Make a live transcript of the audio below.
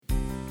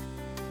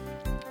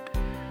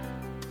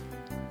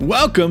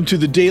Welcome to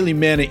the Daily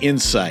Manna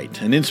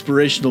Insight, an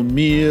inspirational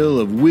meal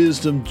of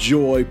wisdom,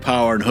 joy,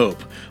 power, and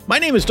hope. My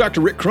name is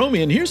Dr. Rick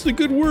Cromie, and here's the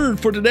good word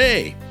for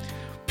today.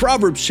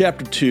 Proverbs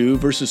chapter 2,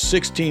 verses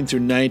 16 through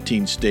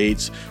 19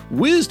 states,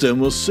 "Wisdom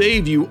will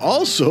save you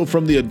also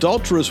from the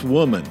adulterous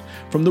woman,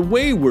 from the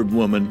wayward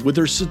woman with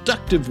her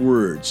seductive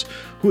words,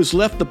 who has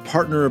left the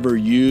partner of her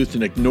youth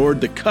and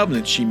ignored the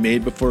covenant she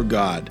made before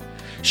God.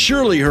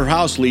 Surely her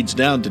house leads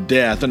down to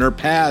death, and her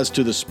paths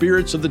to the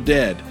spirits of the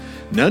dead.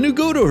 None who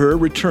go to her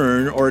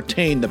return or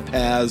attain the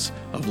paths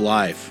of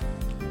life."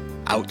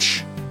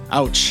 Ouch.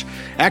 Ouch.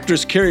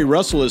 Actress Carrie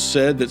Russell has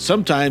said that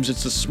sometimes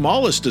it's the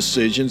smallest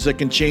decisions that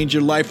can change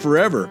your life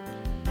forever.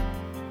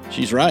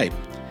 She's right.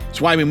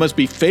 It's why we must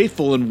be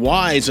faithful and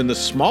wise in the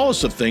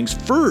smallest of things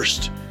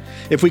first.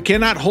 If we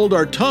cannot hold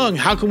our tongue,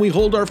 how can we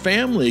hold our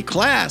family,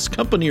 class,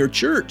 company, or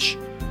church?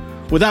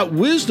 Without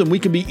wisdom, we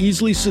can be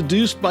easily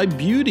seduced by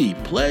beauty,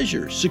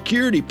 pleasure,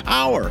 security,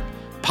 power,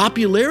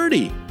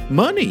 popularity,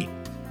 money,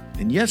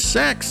 and yes,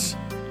 sex.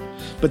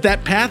 But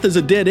that path is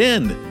a dead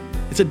end.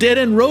 It's a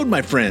dead-end road,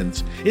 my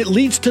friends. It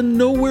leads to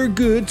nowhere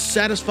good,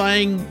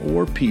 satisfying,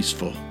 or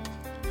peaceful.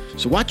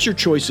 So watch your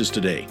choices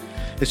today,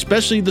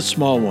 especially the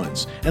small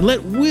ones, and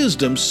let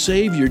wisdom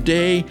save your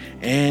day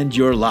and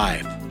your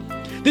life.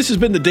 This has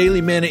been the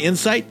Daily Manna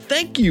Insight.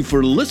 Thank you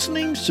for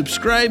listening,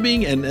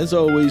 subscribing, and as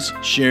always,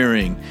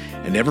 sharing.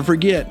 And never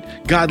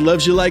forget, God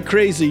loves you like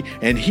crazy,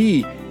 and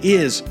He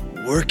is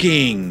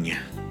working.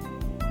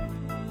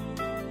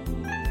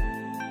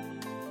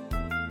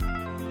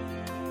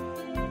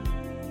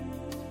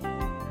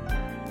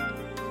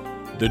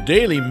 The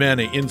Daily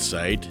Manna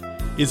Insight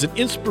is an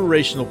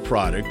inspirational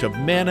product of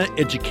Manna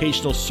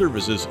Educational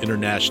Services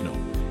International.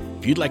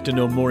 If you'd like to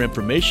know more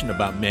information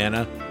about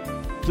Manna,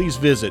 please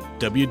visit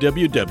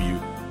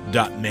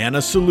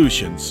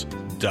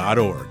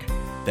www.mannasolutions.org.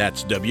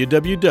 That's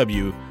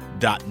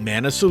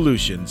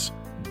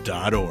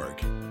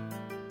www.mannasolutions.org.